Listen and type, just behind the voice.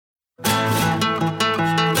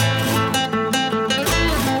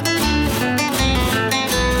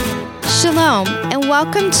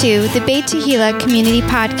welcome to the Beit Tehillah Community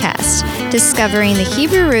Podcast, discovering the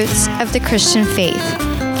Hebrew roots of the Christian faith.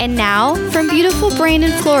 And now, from beautiful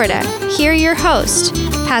Brandon, Florida, here are your hosts,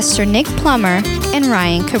 Pastor Nick Plummer and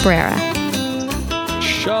Ryan Cabrera.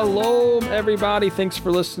 Shalom, everybody. Thanks for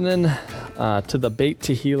listening to the Beit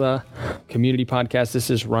Tehillah Community Podcast. This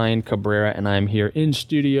is Ryan Cabrera, and I'm here in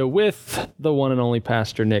studio with the one and only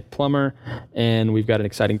Pastor Nick Plummer, and we've got an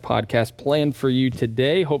exciting podcast planned for you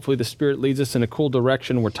today. Hopefully the Spirit leads us in a cool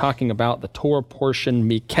direction. We're talking about the Torah portion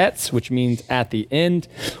Miketz, which means at the end,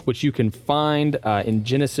 which you can find in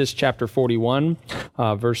Genesis chapter 41,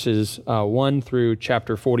 verses 1 through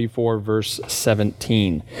chapter 44, verse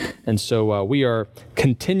 17. And so we are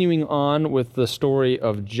continuing on with the story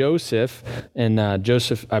of Joseph, and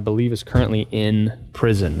Joseph, I believe, is currently in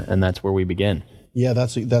prison, and that's where we begin. Yeah,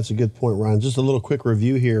 that's a good point, Ryan. Just a little quick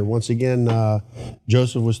review here. Once again,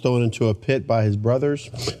 Joseph was thrown into a pit by his brothers.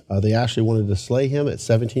 They actually wanted to slay him at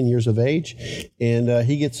 17 years of age, and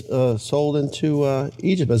he gets sold into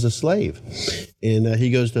Egypt as a slave. And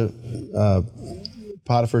he goes to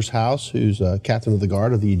Potiphar's house, who's captain of the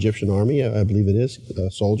guard of the Egyptian army, I believe it is,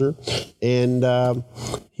 a soldier. And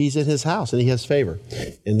he's in his house, and he has favor.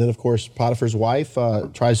 And then, of course, Potiphar's wife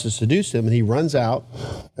tries to seduce him, and he runs out.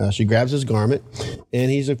 She grabs his garment,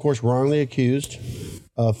 and he's, of course, wrongly accused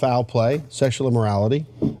of foul play, sexual immorality.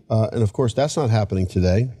 And, of course, that's not happening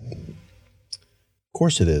today. Of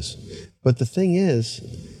course it is. But the thing is,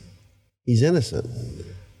 he's innocent.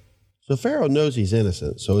 So Pharaoh knows he's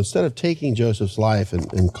innocent. So instead of taking Joseph's life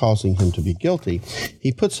and causing him to be guilty,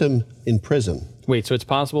 he puts him in prison. Wait, so it's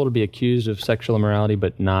possible to be accused of sexual immorality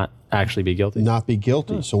but not actually be guilty? Not be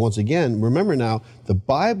guilty. Oh. So once again, remember now, the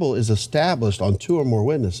Bible is established on two or more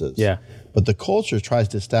witnesses. Yeah. But the culture tries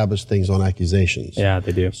to establish things on accusations. Yeah,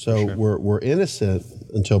 they do. So sure. we're innocent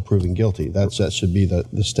until proven guilty. That should be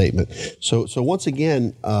the statement. So once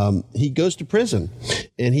again, he goes to prison,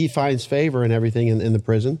 and he finds favor and everything in the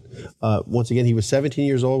prison. Once again, he was 17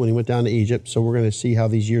 years old when he went down to Egypt. So we're going to see how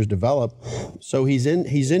these years develop. So he's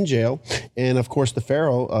in jail, and of course the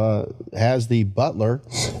Pharaoh has the butler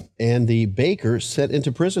and the baker sent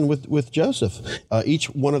into prison with Joseph. Each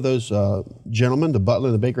one of those gentlemen, the butler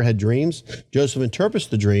and the baker, had dreams. Joseph interprets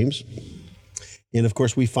the dreams. And of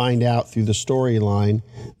course, we find out through the storyline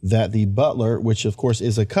that the butler, which of course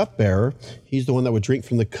is a cupbearer, he's the one that would drink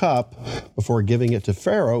from the cup before giving it to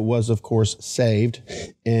Pharaoh, was of course saved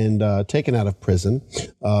and taken out of prison.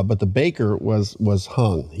 But the baker was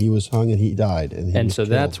hung. He was hung and he died. And so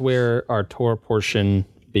that's where our Torah portion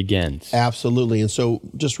begins. Absolutely. And so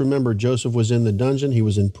just remember, Joseph was in the dungeon. He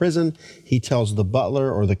was in prison. He tells the butler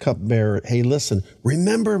or the cupbearer, hey, listen,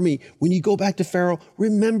 remember me. When you go back to Pharaoh,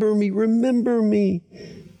 remember me, remember me.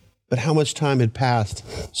 But how much time had passed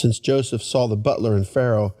since Joseph saw the butler and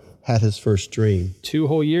Pharaoh had his first dream? 2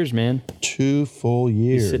 whole years, man. 2 full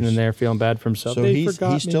years. He's sitting in there feeling bad for himself. So he's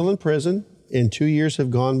still in prison. And 2 years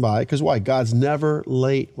have gone by. Because why? God's never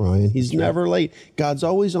late, Ryan. He's never late. God's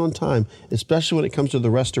always on time, especially when it comes to the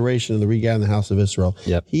restoration and the regathering of the house of Israel.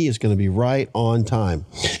 Yep. He is going to be right on time.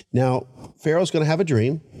 Now, Pharaoh's going to have a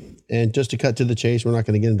dream. And just to cut to the chase, we're not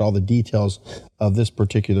going to get into all the details of this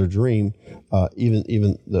particular dream,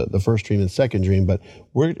 even the first dream and second dream. But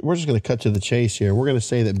we're just going to cut to the chase here. We're going to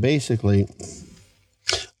say that basically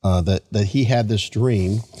that he had this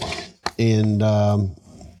dream. And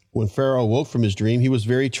when Pharaoh woke from his dream, he was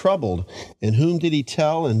very troubled. And whom did he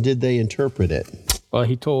tell, and did they interpret it? Well,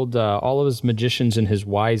 he told all of his magicians and his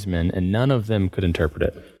wise men, and none of them could interpret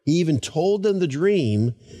it. He even told them the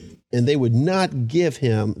dream, and they would not give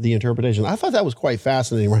him the interpretation. I thought that was quite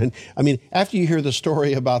fascinating, right? I mean, after you hear the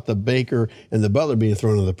story about the baker and the butler being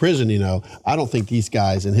thrown into the prison, I don't think these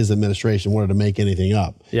guys and his administration wanted to make anything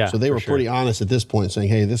up. Yeah, so they were pretty honest at this point, saying,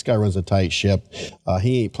 hey, this guy runs a tight ship.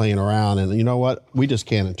 He ain't playing around. And you know what? We just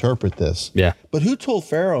can't interpret this. Yeah. But who told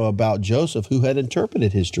Pharaoh about Joseph, who had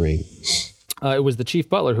interpreted his dream? It was the chief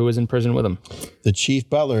butler who was in prison with him. The chief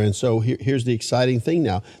butler. And so here's the exciting thing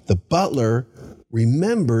now. The butler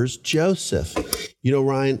remembers Joseph.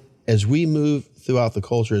 Ryan, as we move throughout the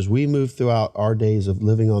culture, as we move throughout our days of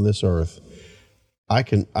living on this earth, I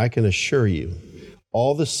can assure you,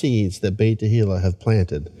 all the seeds that Beit Tehillah have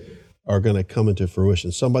planted are going to come into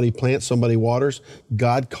fruition. Somebody plants, somebody waters,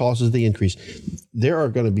 God causes the increase. There are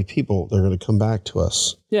going to be people that are going to come back to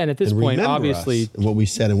us. Yeah, and at this point, obviously, and what we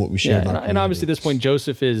said and what we shared. Yeah, and obviously, at this point,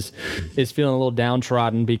 Joseph is feeling a little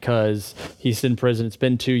downtrodden because he's in prison. It's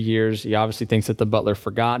been 2 years. He obviously thinks that the butler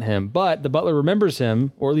forgot him, but the butler remembers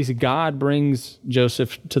him, or at least God brings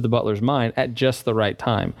Joseph to the butler's mind at just the right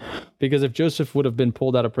time. Because if Joseph would have been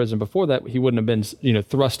pulled out of prison before that, he wouldn't have been,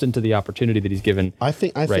 thrust into the opportunity that he's given. I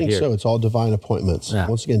think here. so. It's all divine appointments. Yeah.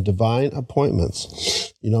 Once again, divine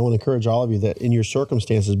appointments. I want to encourage all of you that in your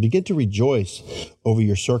circumstances, begin to rejoice over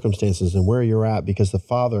your circumstances and where you're at, because the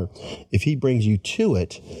Father, if he brings you to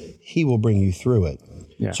it, he will bring you through it.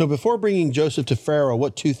 Yeah. So before bringing Joseph to Pharaoh,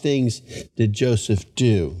 what two things did Joseph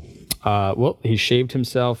do? Well, he shaved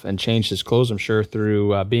himself and changed his clothes, I'm sure,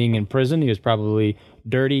 through being in prison. He was probably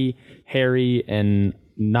dirty, hairy, and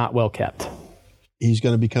not well kept. He's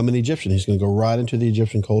going to become an Egyptian. He's going to go right into the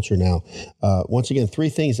Egyptian culture now. Once again, three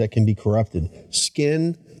things that can be corrupted: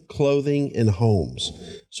 skin, clothing, and homes.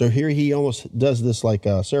 So here he almost does this like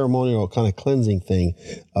a ceremonial kind of cleansing thing,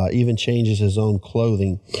 even changes his own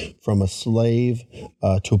clothing from a slave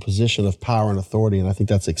to a position of power and authority. And I think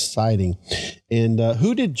that's exciting. And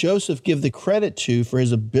who did Joseph give the credit to for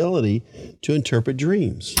his ability to interpret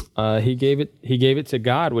dreams? He gave it to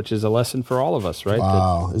God, which is a lesson for all of us, right?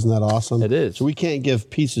 Wow, isn't that awesome? It is. So we can't give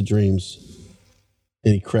pizza dreams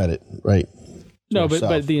any credit, right? No,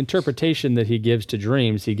 but the interpretation that he gives to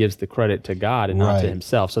dreams, he gives the credit to God and not to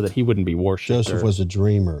himself, so that he wouldn't be worshipped. Joseph was a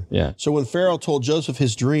dreamer. Yeah. So when Pharaoh told Joseph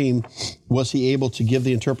his dream, was he able to give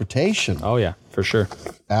the interpretation? Oh, yeah, for sure.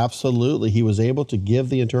 Absolutely. He was able to give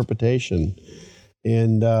the interpretation.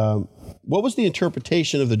 And what was the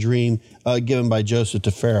interpretation of the dream given by Joseph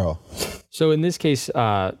to Pharaoh? So in this case,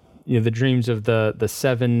 the dreams of the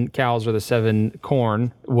 7 cows or the 7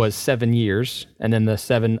 corn was 7 years, and then the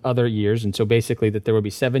 7 other years. And so basically that there would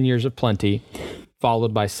be 7 years of plenty,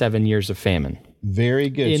 followed by 7 years of famine. Very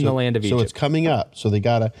good. In the land of Egypt. So it's coming up. So they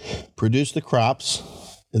got to produce the crops,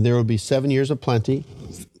 and there will be 7 years of plenty,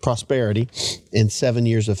 prosperity, and 7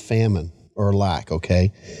 years of famine or lack,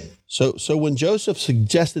 okay? So when Joseph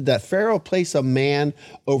suggested that Pharaoh place a man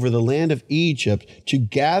over the land of Egypt to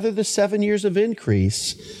gather the 7 years of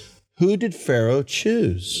increase, who did Pharaoh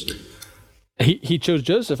choose? He chose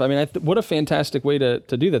Joseph. I mean, what a fantastic way to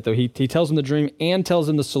do that, though. He tells him the dream and tells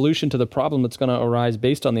him the solution to the problem that's going to arise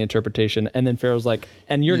based on the interpretation. And then Pharaoh's like,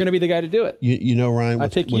 and you're going to be the guy to do it. Ryan,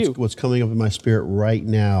 what's coming up in my spirit right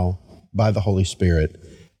now by the Holy Spirit,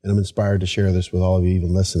 and I'm inspired to share this with all of you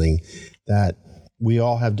even listening, that we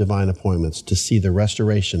all have divine appointments to see the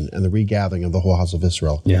restoration and the regathering of the whole house of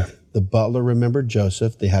Israel. Yeah. The butler remembered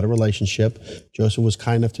Joseph. They had a relationship. Joseph was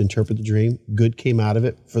kind enough to interpret the dream. Good came out of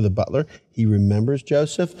it for the butler. He remembers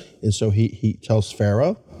Joseph, and so he tells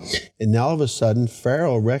Pharaoh. And now all of a sudden,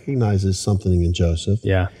 Pharaoh recognizes something in Joseph.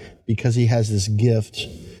 Yeah. Because he has this gift,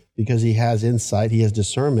 because he has insight, he has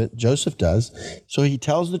discernment. Joseph does. So he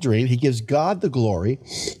tells the dream. He gives God the glory.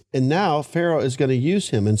 And now Pharaoh is going to use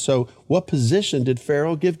him. And so what position did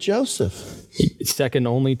Pharaoh give Joseph? Second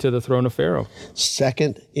only to the throne of Pharaoh.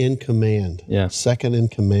 Second in command. Yeah. Second in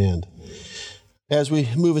command. As we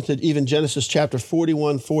move into even Genesis chapter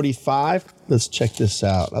 41, 45, let's check this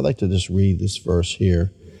out. I'd like to just read this verse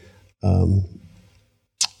here.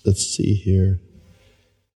 Let's see here.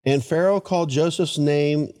 And Pharaoh called Joseph's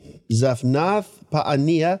name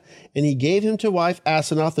Zaphnath-Paaneah, and he gave him to wife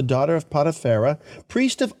Asenath, the daughter of Potiphera,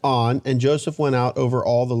 priest of On, and Joseph went out over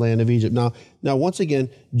all the land of Egypt. Now once again,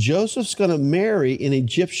 Joseph's going to marry an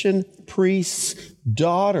Egyptian priest's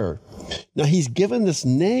daughter. Now he's given this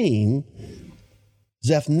name,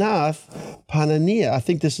 Zaphnath-Paaneah. I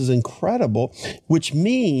think this is incredible, which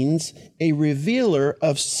means a revealer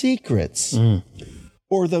of secrets.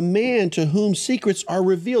 Or the man to whom secrets are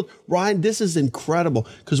revealed. Ryan, this is incredible,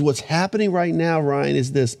 because what's happening right now, Ryan,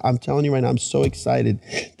 is this. I'm telling you right now, I'm so excited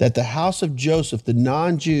that the house of Joseph, the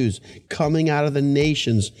non-Jews coming out of the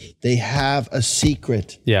nations, they have a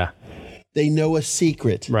secret. Yeah. They know a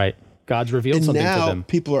secret. Right. God's revealed something to them. And now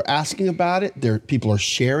people are asking about it. People are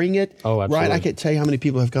sharing it. Oh, absolutely. Ryan, I can't tell you how many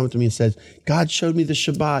people have come to me and said, God showed me the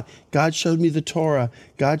Shabbat. God showed me the Torah.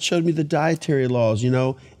 God showed me the dietary laws,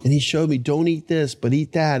 and he showed me, don't eat this, but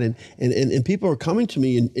eat that. And people are coming to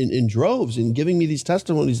me in droves and giving me these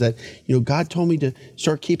testimonies that, God told me to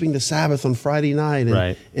start keeping the Sabbath on Friday night. And,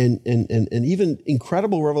 right. and even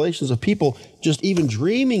incredible revelations of people just even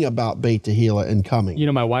dreaming about Beit Tehillah and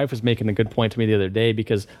coming. My wife was making a good point to me the other day,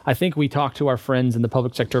 because I think we talk to our friends in the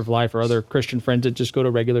public sector of life or other Christian friends that just go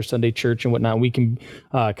to regular Sunday church and whatnot. We can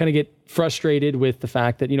kind of get frustrated with the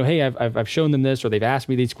fact that, hey, I've shown them this, or they've asked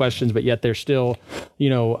me these questions, but yet they're still,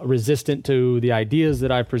 resistant to the ideas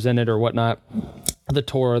that I've presented or whatnot. The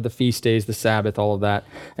Torah, the feast days, the Sabbath, all of that.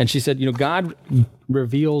 And she said, God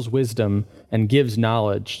reveals wisdom and gives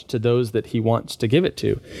knowledge to those that he wants to give it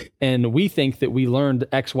to. And we think that we learned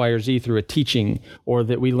X, Y, or Z through a teaching, or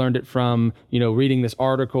that we learned it from, reading this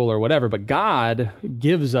article or whatever. But God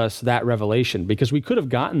gives us that revelation, because we could have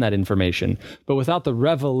gotten that information, but without the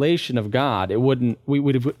revelation of God, it would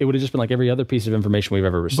have just been like every other piece of information we've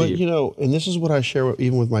ever received. But, and this is what I share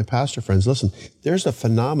even with my pastor friends. Listen, there's a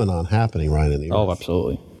phenomenon happening, Ryan, in the earth. Oh,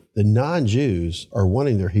 absolutely. The non-Jews are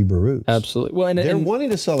wanting their Hebrew roots. Absolutely. Well, they're wanting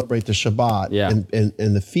to celebrate the Shabbat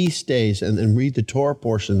and the feast days and read the Torah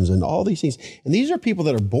portions and all these things. And these are people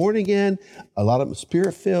that are born again, a lot of them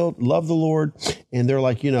spirit-filled, love the Lord, and they're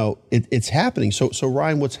like, it's happening. So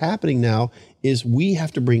Ryan, what's happening now is we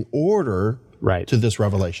have to bring order to this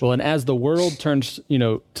revelation. Well, and as the world turns,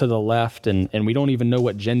 to the left, and we don't even know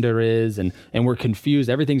what gender is, and we're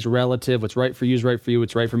confused, everything's relative, what's right for you is right for you,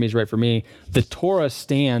 what's right for me is right for me, the Torah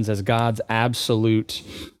stands as God's absolute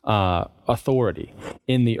authority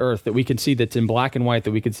in the earth, that we can see that's in black and white,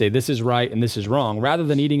 that we could say this is right and this is wrong, rather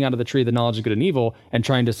than eating out of the tree of the knowledge of good and evil and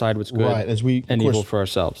trying to decide what's good and evil for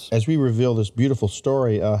ourselves. As we reveal this beautiful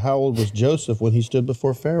story, how old was Joseph when he stood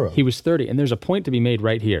before Pharaoh? He was 30, and there's a point to be made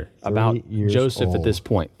right here about Joseph old. At this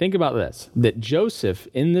point. Think about this, that Joseph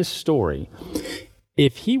in this story,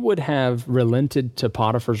 if he would have relented to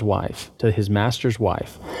Potiphar's wife, to his master's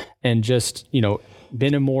wife, and just,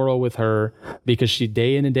 been immoral with her because she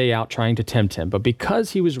day in and day out trying to tempt him, but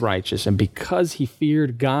because he was righteous and because he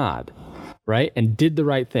feared God, right, and did the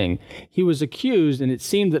right thing, he was accused, and it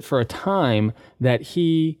seemed that for a time that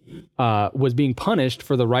he was being punished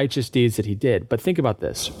for the righteous deeds that he did. But think about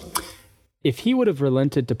this. If he would have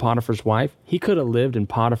relented to Potiphar's wife, he could have lived in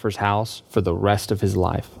Potiphar's house for the rest of his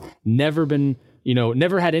life. Never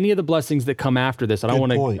had any of the blessings that come after this. I don't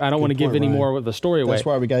want to give any more of the story away. That's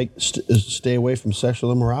why we got to stay away from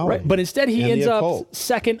sexual immorality. Right. But instead, he ends up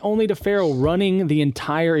second only to Pharaoh, running the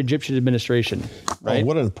entire Egyptian administration. Right. Oh,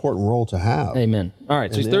 what an important role to have. Amen. All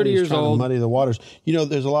right. So he's 30 years old. Muddy the waters.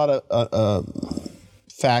 There's a lot of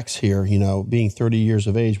facts here. Being 30 years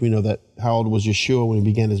of age, we know that how old was Yeshua when he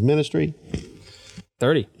began his ministry?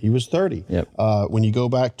 30. He was 30. Yep. When you go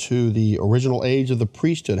back to the original age of the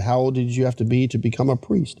priesthood, how old did you have to be to become a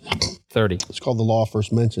priest? 30. It's called the law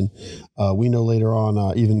first mentioned. We know later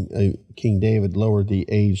on, even King David lowered the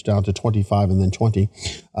age down to 25 and then 20,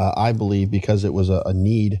 I believe, because it was a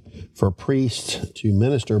need for a priest to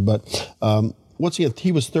minister. But once again,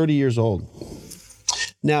 he was 30 years old.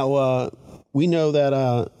 Now, we know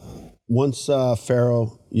that once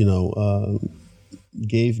Pharaoh,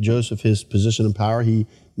 gave Joseph his position and power, he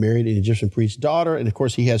married an Egyptian priest's daughter, and of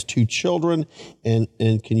course he has 2 children. And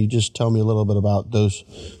can you just tell me a little bit about those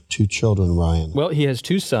 2 children, Ryan? Well, he has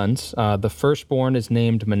 2 sons. The firstborn is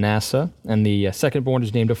named Manasseh, and the secondborn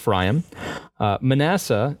is named Ephraim.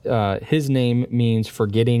 Manasseh, his name means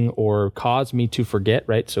forgetting or cause me to forget,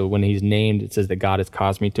 right? So when he's named, it says that God has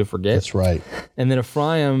caused me to forget. That's right. And then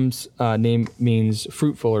Ephraim's name means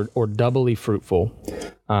fruitful or doubly fruitful,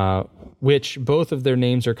 which both of their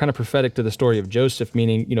names are kind of prophetic to the story of Joseph,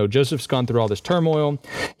 meaning, Joseph's gone through all this turmoil.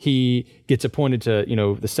 He gets appointed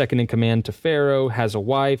to, the second in command to Pharaoh, has a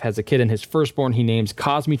wife, has a kid, and his firstborn he names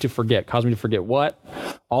cause me to forget. Cause me to forget what?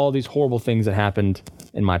 All these horrible things that happened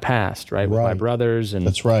in my past, right? With my brothers and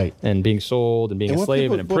that's right. And being sold and being a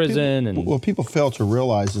slave and in prison. What people fail to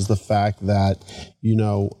realize is the fact that,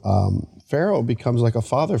 Pharaoh becomes like a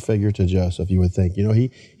father figure to Joseph, you would think.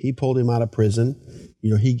 He pulled him out of prison.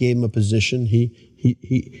 He gave him a position.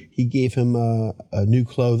 He gave him new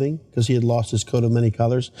clothing because he had lost his coat of many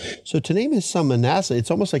colors. So to name his son Manasseh, it's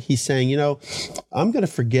almost like he's saying, I'm going to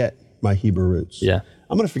forget my Hebrew roots. Yeah.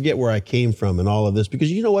 I'm going to forget where I came from and all of this, because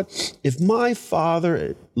you know what? If my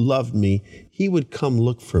father loved me, he would come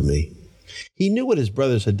look for me. He knew what his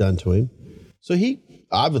brothers had done to him. So he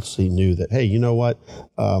obviously knew that, hey, you know what?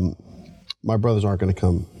 My brothers aren't going to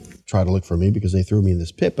come try to look for me because they threw me in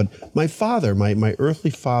this pit. But my father, my earthly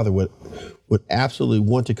father would absolutely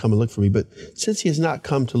want to come and look for me. But since he has not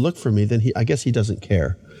come to look for me, then I guess he doesn't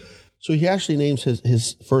care. So he actually names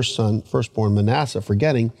his firstborn Manasseh,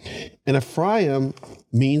 forgetting. And Ephraim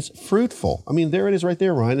means fruitful. I mean, there it is right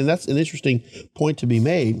there, Ryan. And that's an interesting point to be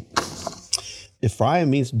made. Ephraim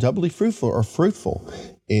means doubly fruitful or fruitful.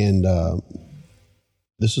 And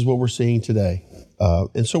this is what we're seeing today.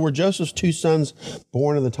 And so were Joseph's 2 sons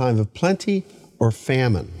born in the time of plenty or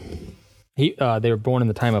famine? They were born in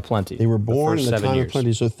the time of plenty. They were born in the time of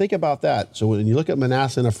plenty. So think about that. So when you look at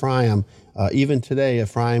Manasseh and Ephraim, even today,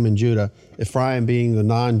 Ephraim and Judah, Ephraim being the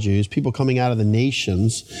non-Jews, people coming out of the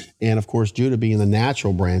nations, and of course Judah being the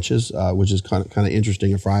natural branches, which is kind of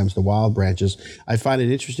interesting. Ephraim's the wild branches. I find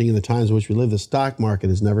it interesting in the times in which we live, the stock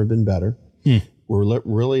market has never been better. We're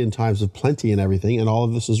really in times of plenty and everything, and all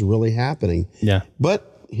of this is really happening. Yeah.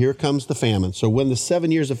 But here comes the famine. So when the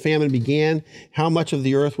 7 years of famine began, how much of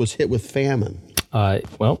the earth was hit with famine?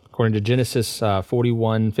 Well, according to Genesis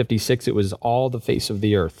 41:56, it was all the face of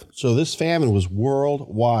the earth. So this famine was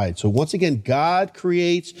worldwide. So once again, God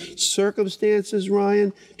creates circumstances,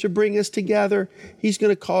 Ryan, to bring us together. He's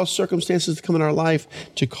going to cause circumstances to come in our life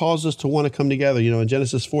to cause us to want to come together. You know, in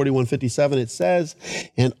Genesis 41:57, it says,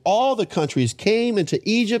 and all the countries came into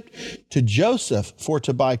Egypt to Joseph for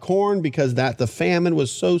to buy corn, because that the famine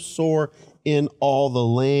was so sore in all the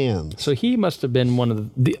land. So he must have been one of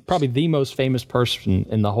probably the most famous person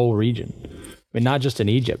in the whole region. I mean, not just in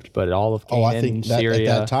Egypt, but all of Canaan, I think that, Syria.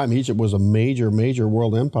 at that time, Egypt was a major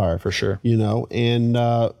world empire. For sure. You know, and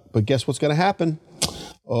but guess what's going to happen?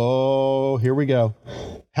 Oh, here we go.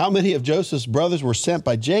 How many of Joseph's brothers were sent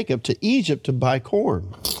by Jacob to Egypt to buy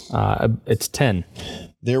corn? It's 10.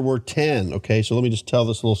 There were 10. Okay, so let me just tell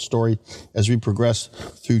this little story as we progress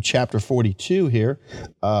through chapter 42 here.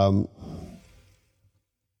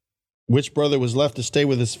 Which brother was left to stay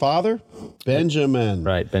with his father? Benjamin.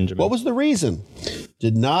 Right, Benjamin. What was the reason?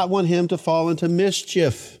 Did not want him to fall into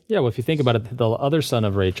mischief. Yeah, well, if you think about it, the other son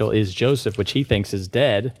of Rachel is Joseph, which he thinks is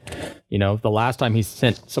dead. You know, the last time he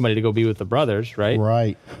sent somebody to go be with the brothers, right?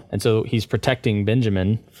 Right. And so he's protecting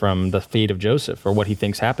Benjamin from the fate of Joseph, or what he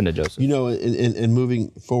thinks happened to Joseph. You know, and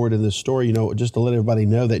moving forward in this story, you know, just to let everybody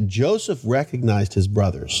know that Joseph recognized his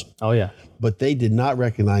brothers. Oh, yeah. But they did not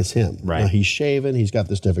recognize him. Right. Now, he's shaven. He's got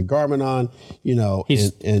this different garment on. You know,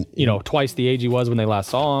 He's twice the age he was when they last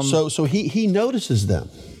saw him. So he notices them.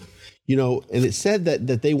 You know, and it said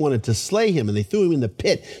that they wanted to slay him, and they threw him in the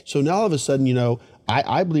pit. So now all of a sudden, you know,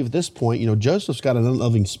 I believe at this point, you know, Joseph's got an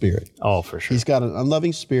unloving spirit. Oh, for sure. He's got an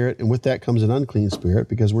unloving spirit, and with that comes an unclean spirit,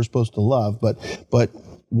 because we're supposed to love. But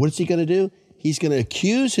what is he going to do? He's going to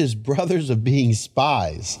accuse his brothers of being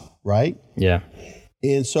spies, right? Yeah.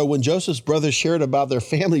 And so when Joseph's brothers shared about their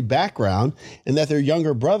family background and that their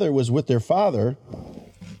younger brother was with their father,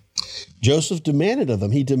 Joseph demanded of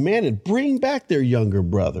them. He demanded, bring back their younger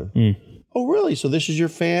brother. Oh, really? So this is your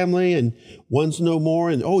family and one's no more.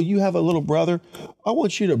 And, oh, you have a little brother. I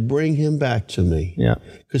want you to bring him back to me. Yeah.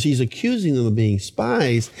 Because he's accusing them of being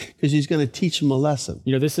spies, because he's going to teach them a lesson.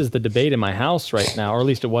 You know, this is the debate in my house right now, or at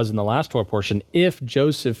least it was in the last Torah portion, if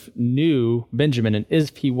Joseph knew Benjamin and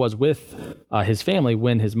if he was with his family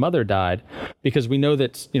when his mother died, because we know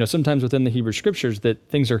that, you know, sometimes within the Hebrew scriptures that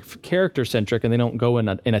things are character-centric and they don't go in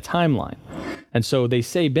a timeline. And so they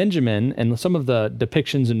say Benjamin, and some of the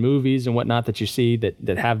depictions in movies and whatnot that you see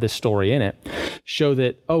that have this story in it show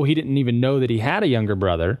that, oh, he didn't even know that he had a younger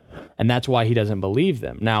brother, and that's why he doesn't believe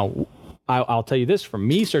them. Now, I'll tell you this, from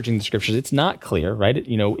me searching the scriptures, it's not clear, right?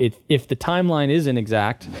 You know, if the timeline isn't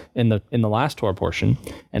exact in the last Torah portion,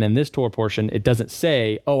 and in this Torah portion, it doesn't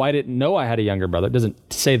say, oh, I didn't know I had a younger brother. It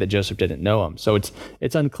doesn't say that Joseph didn't know him. So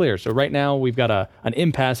it's unclear. So right now we've got an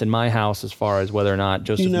impasse in my house as far as whether or not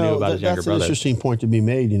Joseph knew about his younger brother. That's an interesting point to be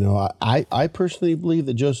made. You know, I personally believe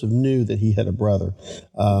that Joseph knew that he had a brother.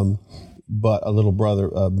 But a little brother,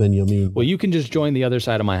 Benjamin. Well, you can just join the other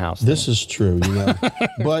side of my house. This is true, you know.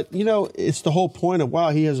 But, you know, it's the whole point of,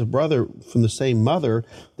 wow, he has a brother from the same mother.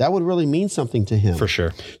 That would really mean something to him. For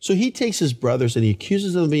sure. So he takes his brothers and he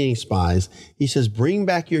accuses them of being spies. He says, bring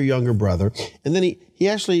back your younger brother. And then he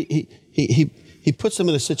puts them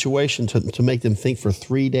in a situation to make them think for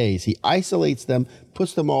 3 days. He isolates them,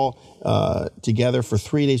 puts them all together for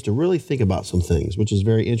 3 days to really think about some things, which is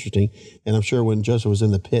very interesting. And I'm sure when Joseph was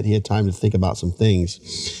in the pit, he had time to think about some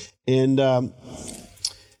things. And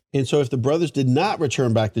so if the brothers did not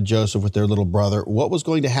return back to Joseph with their little brother, what was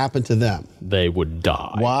going to happen to them? They would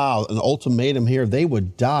die. Wow, an ultimatum here. They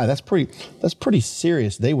would die. That's pretty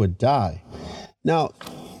serious. They would die. Now,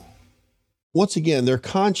 once again, their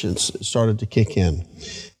conscience started to kick in.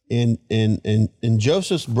 And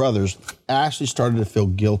Joseph's brothers actually started to feel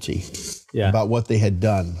guilty about what they had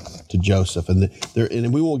done to Joseph. And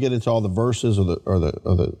we won't get into all the verses or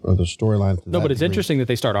the storyline. No, but it's interesting that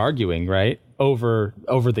they start arguing, right? Over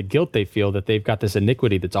the guilt they feel that they've got this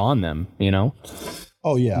iniquity that's on them, you know?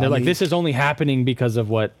 Oh, yeah. And they're like, this is only happening because of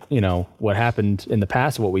what happened in the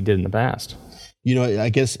past, what we did in the past. You know, I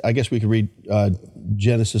guess we could read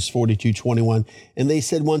Genesis 42:21. And they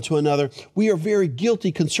said one to another, we are very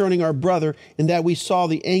guilty concerning our brother, in that we saw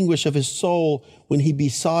the anguish of his soul when he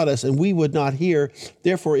besought us, and we would not hear.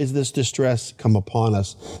 Therefore is this distress come upon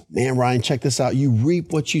us. Man, Ryan, check this out. You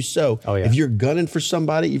reap what you sow. Oh, yeah. If you're gunning for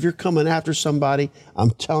somebody, if you're coming after somebody, I'm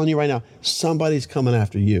telling you right now, somebody's coming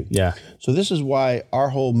after you. Yeah. So this is why our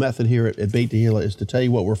whole method here at Beit Tehillah is to tell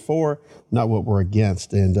you what we're for, not what we're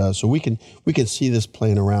against. And so we can see this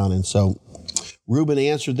playing around. And so Reuben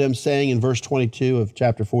answered them, saying in verse 22 of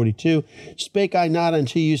chapter 42, spake I not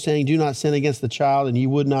unto you, saying, do not sin against the child, and ye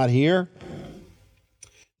would not hear?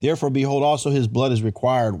 Therefore, behold, also his blood is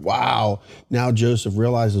required. Wow. Now Joseph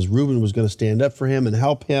realizes Reuben was going to stand up for him and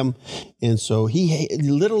help him. And so he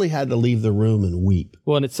literally had to leave the room and weep.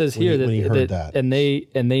 Well, and it says here when he heard that. And they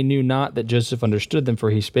knew not that Joseph understood them, for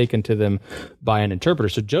he spake unto them by an interpreter.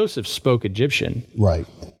 So Joseph spoke Egyptian. Right.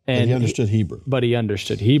 And he understood Hebrew. But he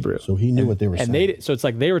understood Hebrew. So he knew what they were saying. So it's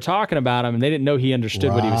like they were talking about him, and they didn't know he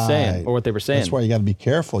understood what he was saying or what they were saying. That's why you got to be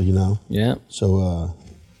careful, Yeah. So,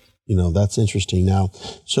 that's interesting. Now,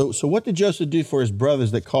 so what did Joseph do for his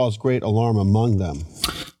brothers that caused great alarm among them?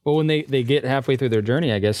 Well, when they get halfway through their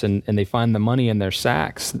journey, I guess, and they find the money in their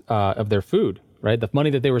sacks of their food, right? The money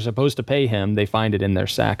that they were supposed to pay him, they find it in their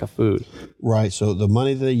sack of food. Right. So the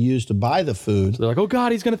money that they used to buy the food. So they're like, oh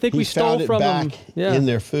God, he's going to think we stole from him. Yeah. In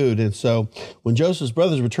their food. And so when Joseph's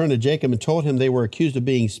brothers returned to Jacob and told him they were accused of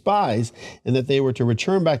being spies and that they were to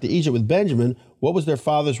return back to Egypt with Benjamin, what was their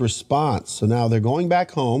father's response? So now they're going back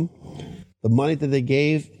home. The money that they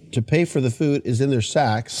gave to pay for the food is in their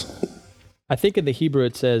sacks. I think in the Hebrew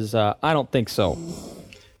it says, I don't think so.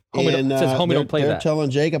 It says, homie, don't play that. They're telling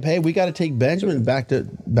Jacob, hey, we got to take Benjamin back to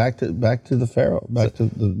the Pharaoh, back to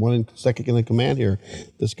the one second in command here.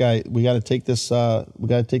 This guy, we got to take this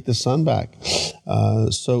son back.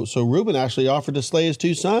 So Reuben actually offered to slay his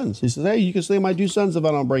two sons. He says, hey, you can slay my two sons if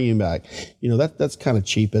I don't bring him back. That's kind of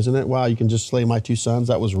cheap, isn't it? Wow, you can just slay my two sons.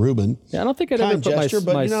 That was Reuben. Yeah, I don't think I'd ever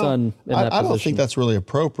put my son in that position. I don't think that's really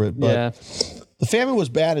appropriate, but yeah. The famine was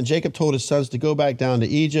bad, and Jacob told his sons to go back down to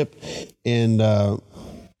Egypt, and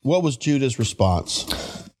what was Judah's response?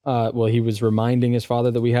 Well, he was reminding his father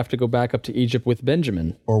that we have to go back up to Egypt with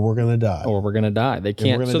Benjamin. Or we're going to die. They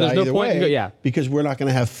can't. So there's no point. Because we're not going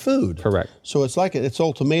to have food. Correct. So it's like it's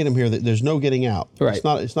ultimatum here that there's no getting out. Right.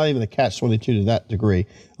 It's not even a catch-22 to that degree,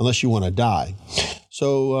 unless you want to die.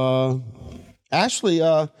 So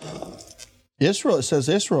it says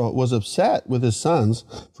Israel was upset with his sons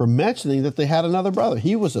for mentioning that they had another brother.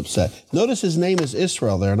 He was upset. Notice his name is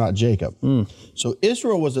Israel there, not Jacob. So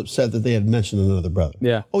Israel was upset that they had mentioned another brother.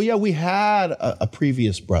 Yeah. Oh, yeah, we had a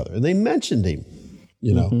previous brother, and they mentioned him,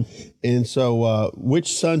 And so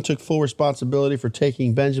which son took full responsibility for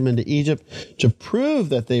taking Benjamin to Egypt to prove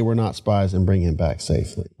that they were not spies and bring him back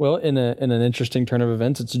safely? Well, in an interesting turn of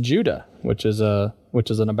events, it's Judah, which is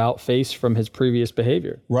an about face from his previous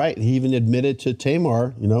behavior. Right. He even admitted to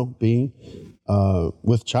Tamar, being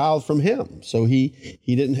with child from him. So he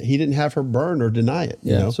didn't have her burn or deny it.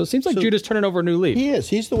 Yeah. So it seems like Judah's turning over a new leaf. He is.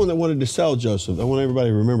 He's the one that wanted to sell Joseph. I want everybody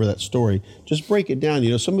to remember that story. Just break it down.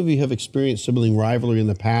 Some of you have experienced sibling rivalry in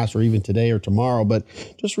the past or even today or tomorrow, but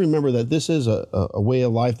just remember that this is a way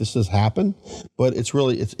of life. This has happened, but it's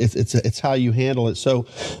really, it's how you handle it. So,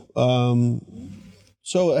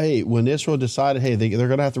 hey, when Israel decided, hey, they're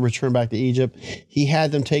going to have to return back to Egypt, he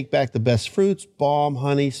had them take back the best fruits, balm,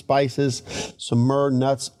 honey, spices, some myrrh,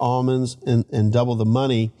 nuts, almonds, and double the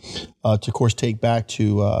money to, of course, take back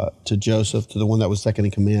to Joseph, to the one that was second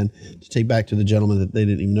in command, to take back to the gentleman that they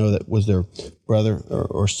didn't even know that was their brother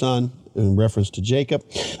or son, in reference to Jacob,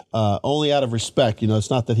 only out of respect. It's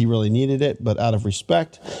not that he really needed it, but out of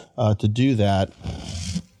respect to do that.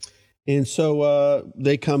 And so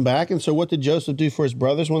they come back. And so what did Joseph do for his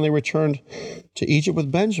brothers when they returned to Egypt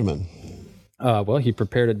with Benjamin? Well, he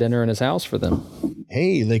prepared a dinner in his house for them.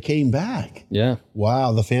 Hey, they came back. Yeah.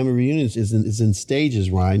 Wow, the family reunion is in stages,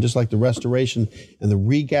 Ryan, just like the restoration and the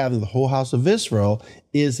regathering of the whole house of Israel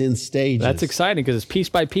is in stages. That's exciting because it's piece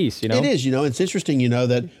by piece, It is, It's interesting,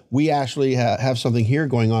 that we actually have something here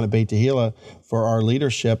going on at Beit Tehillah for our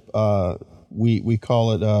leadership. We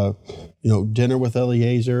call it, dinner with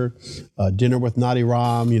Eliezer, dinner with Nadi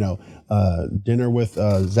Ram, dinner with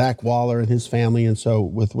Zach Waller and his family. And so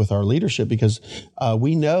with our leadership, because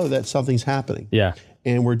we know that something's happening. Yeah.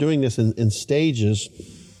 And we're doing this in stages.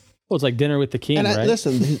 Well, it's like dinner with the king, right?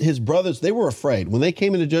 Listen, his brothers, they were afraid. When they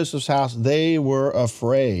came into Joseph's house, they were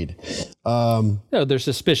afraid. No, they're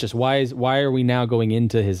suspicious. Why are we now going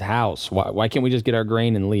into his house? Why can't we just get our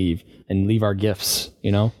grain and leave our gifts,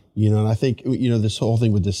 And I think, this whole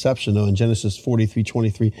thing with deception, though, in Genesis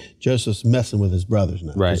 43:23, Joseph's messing with his brothers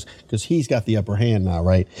now. Right. Because he's got the upper hand now,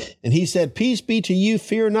 right? And he said, peace be to you,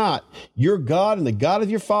 fear not. Your God and the God of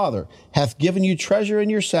your father hath given you treasure in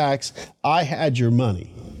your sacks. I had your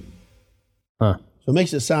money. Huh. So it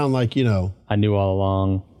makes it sound like, I knew all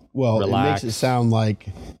along. Well, Relax. It makes it sound like,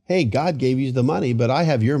 hey, God gave you the money, but I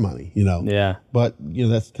have your money, Yeah. But,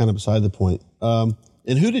 that's kind of beside the point.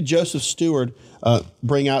 And who did Joseph's steward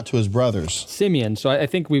bring out to his brothers? Simeon. So I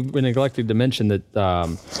think we neglected to mention that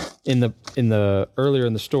in the earlier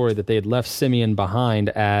in the story that they had left Simeon behind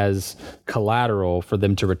as collateral for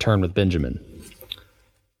them to return with Benjamin.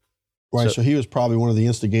 Right, so he was probably one of the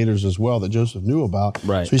instigators as well that Joseph knew about.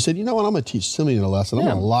 Right. So he said, I'm going to teach Simeon a lesson. I'm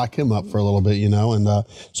going to lock him up for a little bit, And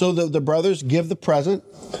so the brothers give the present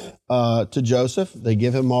to Joseph. They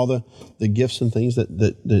give him all the gifts and things that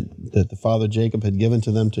the father Jacob had given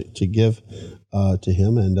to them to give to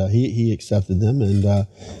him, and he accepted them.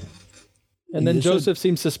 And then Joseph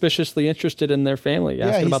seems suspiciously interested in their family,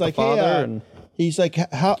 asking about the father. Hey, and he's like,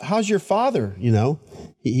 how's your father?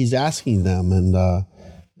 He's asking them, and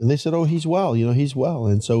they said, oh, he's well, he's well.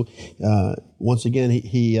 And so once again,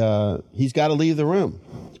 he's got to leave the room.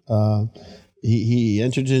 He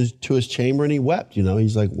entered into his chamber and he wept.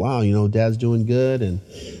 He's like, wow, Dad's doing good and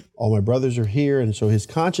all my brothers are here. And so his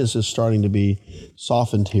conscience is starting to be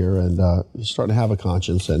softened here, and he's starting to have a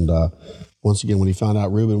conscience. And once again, when he found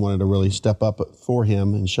out Reuben wanted to really step up for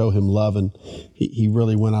him and show him love, and he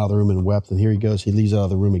really went out of the room and wept. And here he goes. He leaves out of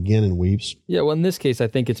the room again and weeps. Yeah, well, in this case, I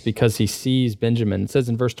think it's because he sees Benjamin. It says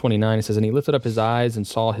in verse 29, it says, and he lifted up his eyes and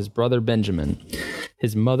saw his brother Benjamin,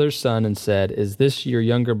 his mother's son, and said, is this your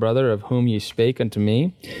younger brother of whom ye spake unto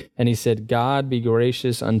me? And he said, God be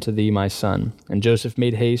gracious unto thee, my son. And Joseph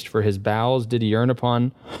made haste, for his bowels did yearn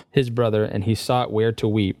upon his brother, and he sought where to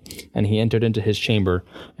weep. And he entered into his chamber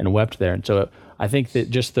and wept there. And so I think that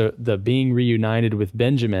just the being reunited with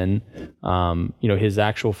Benjamin, his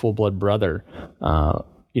actual full-blood brother,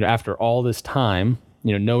 after all this time,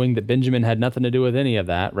 knowing that Benjamin had nothing to do with any of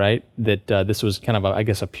that, right? That this was kind of,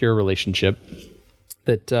 a pure relationship.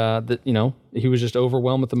 That he was just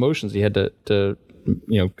overwhelmed with emotions. He had to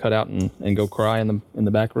cut out and go cry in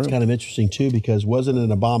the back room. It's kind of interesting too, because wasn't it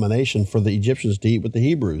an abomination for the Egyptians to eat with the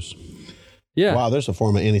Hebrews? Yeah. Wow, there's a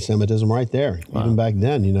form of anti-Semitism right there, even back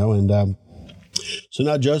then, and. So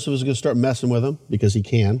now Joseph is going to start messing with him because he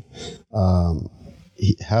can.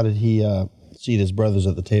 How did he seat his brothers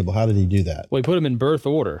at the table? How did he do that? Well, he put them in birth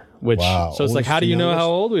order. So it's like, how do you know how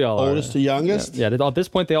old we all are? Oldest to youngest? Yeah, at this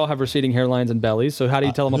point, they all have receding hairlines and bellies. So how do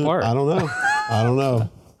you tell them apart? I don't know.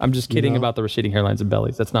 I'm just kidding about the receding hairlines and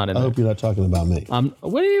bellies. That's not in there. I hope you're not talking about me. Why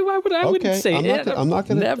would I wouldn't say it. I'm not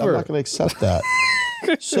going to accept that.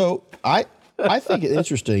 So I think it's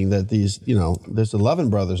interesting that these, there's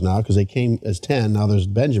 11 brothers now because they came as 10. Now there's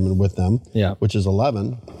Benjamin with them, which is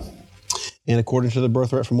 11. And according to the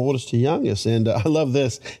birthright from oldest to youngest. And I love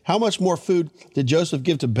this. How much more food did Joseph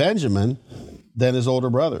give to Benjamin than his older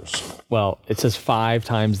brothers? Well, it says 5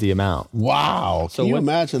 times the amount. Wow. So can you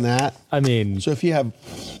imagine that? I mean. So if you have,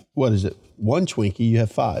 what is it? 1 Twinkie, you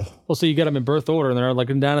have 5. Well, so you get them in birth order and they're like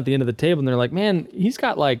down at the end of the table and they're like, man, he's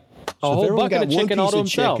got like a whole bucket of chicken all to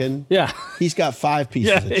himself. Yeah. He's got 5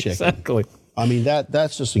 pieces of chicken. Exactly. I mean,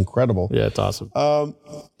 that's just incredible. Yeah, it's awesome.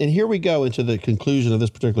 And here we go into the conclusion of this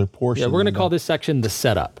particular portion. Yeah, we're going to call this section the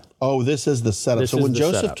setup. Oh, this is the setup. So when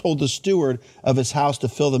Joseph told the steward of his house to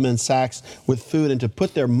fill the men's sacks with food and to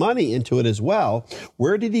put their money into it as well,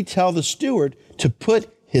 where did he tell the steward to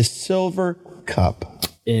put his silver cup?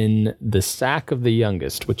 In the sack of the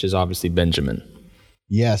youngest, which is obviously Benjamin.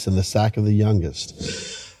 Yes, in the sack of the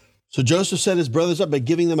youngest. So Joseph set his brothers up by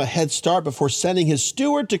giving them a head start before sending his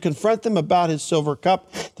steward to confront them about his silver cup.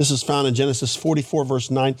 This is found in Genesis 44, verse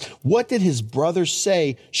 9. What did his brothers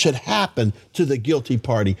say should happen to the guilty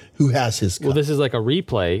party who has his cup? Well, this is like a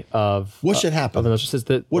replay of... What should happen?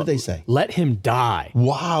 What did they say? Let him die.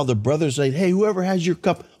 Wow, the brothers say, hey, whoever has your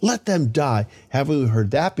cup, let them die. Haven't we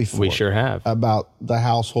heard that before? We sure have. About the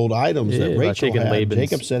household items that Rachel had.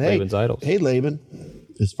 Jacob said, hey, Laban,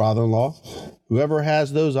 his father-in-law, whoever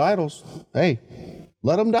has those idols, hey,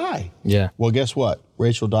 let them die. Yeah. Well, guess what?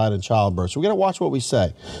 Rachel died in childbirth. So we're going to watch what we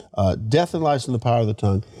say. Death and life in the power of the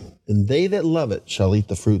tongue, and they that love it shall eat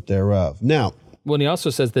the fruit thereof. Now. Well, and he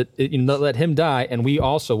also says that let him die, and we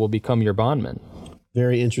also will become your bondmen.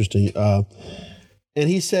 Very interesting. And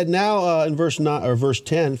he said now in verse 10,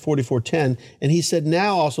 44:10, and he said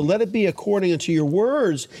now also, let it be according unto your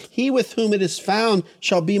words. He with whom it is found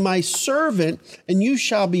shall be my servant, and you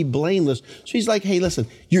shall be blameless. So he's like, hey, listen,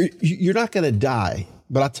 you're not going to die,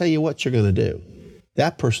 but I'll tell you what you're going to do.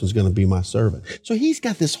 That person's going to be my servant. So he's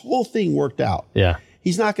got this whole thing worked out. Yeah.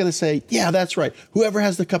 He's not going to say, yeah, that's right. Whoever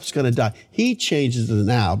has the cup's going to die. He changes it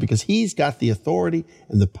now because he's got the authority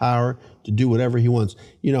and the power to do whatever he wants.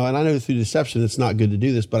 And I know through deception, it's not good to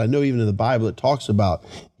do this, but I know even in the Bible, it talks about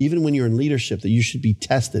even when you're in leadership that you should be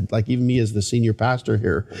tested. Like even me as the senior pastor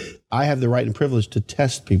here, I have the right and privilege to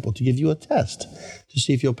test people, to give you a test, to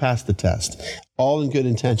see if you'll pass the test, all in good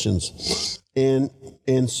intentions. And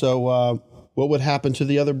so what would happen to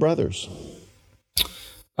the other brothers?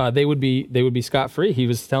 They would be scot-free. He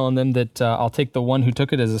was telling them that I'll take the one who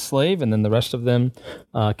took it as a slave, and then the rest of them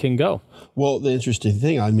can go. Well, the interesting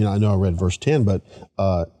thing, I mean, I know I read verse 10, but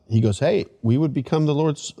he goes, hey, we would become the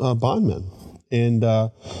Lord's bondmen. And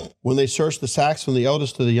when they searched the sacks from the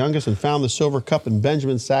eldest to the youngest and found the silver cup in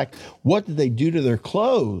Benjamin's sack, what did they do to their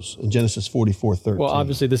clothes? In Genesis 44:13. Well,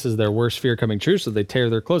 obviously, this is their worst fear coming true, so they tear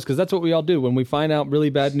their clothes, because that's what we all do. When we find out really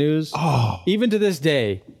bad news, even to this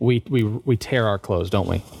day, we tear our clothes, don't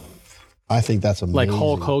we? I think that's amazing. Like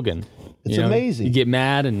Hulk Hogan. It's amazing. You get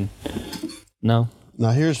mad and... No?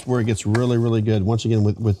 Now, here's where it gets really, really good. Once again,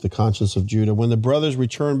 with the conscience of Judah. When the brothers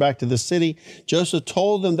returned back to the city, Joseph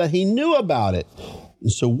told them that he knew about it.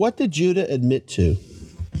 And so what did Judah admit to?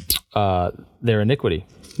 Their iniquity,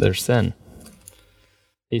 their sin.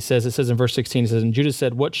 It says in verse 16, it says, and Judah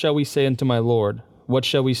said, what shall we say unto my Lord? What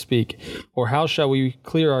shall we speak? Or how shall we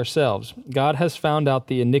clear ourselves? God has found out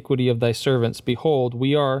the iniquity of thy servants. Behold,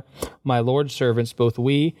 we are my Lord's servants, both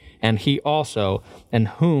we and he also, in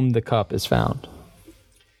whom the cup is found.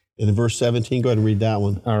 And in verse 17, go ahead and read that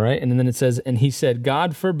one. All right. And then it says, and he said,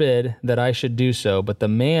 God forbid that I should do so, but the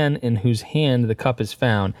man in whose hand the cup is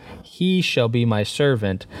found, he shall be my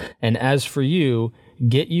servant. And as for you,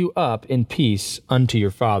 get you up in peace unto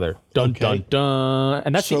your father. Dun, dun, dun.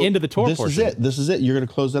 And that's the end of the Torah portion. This is it. You're going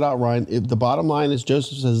to close it out, Ryan. The bottom line is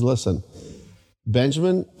Joseph says, listen,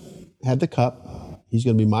 Benjamin had the cup. He's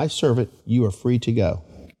going to be my servant. You are free to go.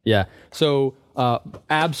 Yeah. So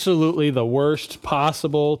absolutely the worst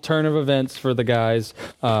possible turn of events for the guys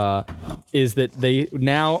is that they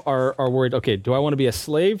now are worried, okay, do I want to be a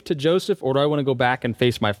slave to Joseph, or do I want to go back and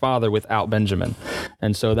face my father without Benjamin?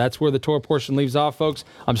 And so that's where the Torah portion leaves off, folks.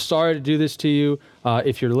 I'm sorry to do this to you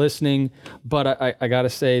if you're listening, but I got to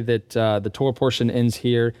say that the Torah portion ends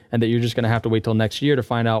here, and that you're just going to have to wait till next year to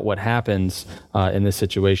find out what happens in this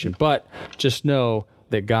situation. But just know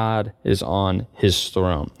that God is on his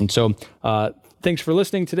throne. And so thanks for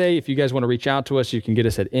listening today. If you guys want to reach out to us, you can get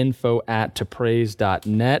us at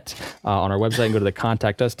info@topraise.net. On our website, and go to the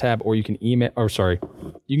Contact Us tab, or you can you can go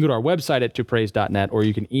to our website at topraise.net, or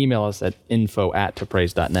you can email us at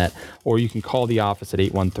info@topraise.net, or you can call the office at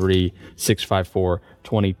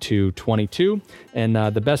 813-654-2222. And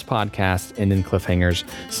the best podcast, and in cliffhangers.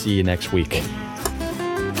 See you next week.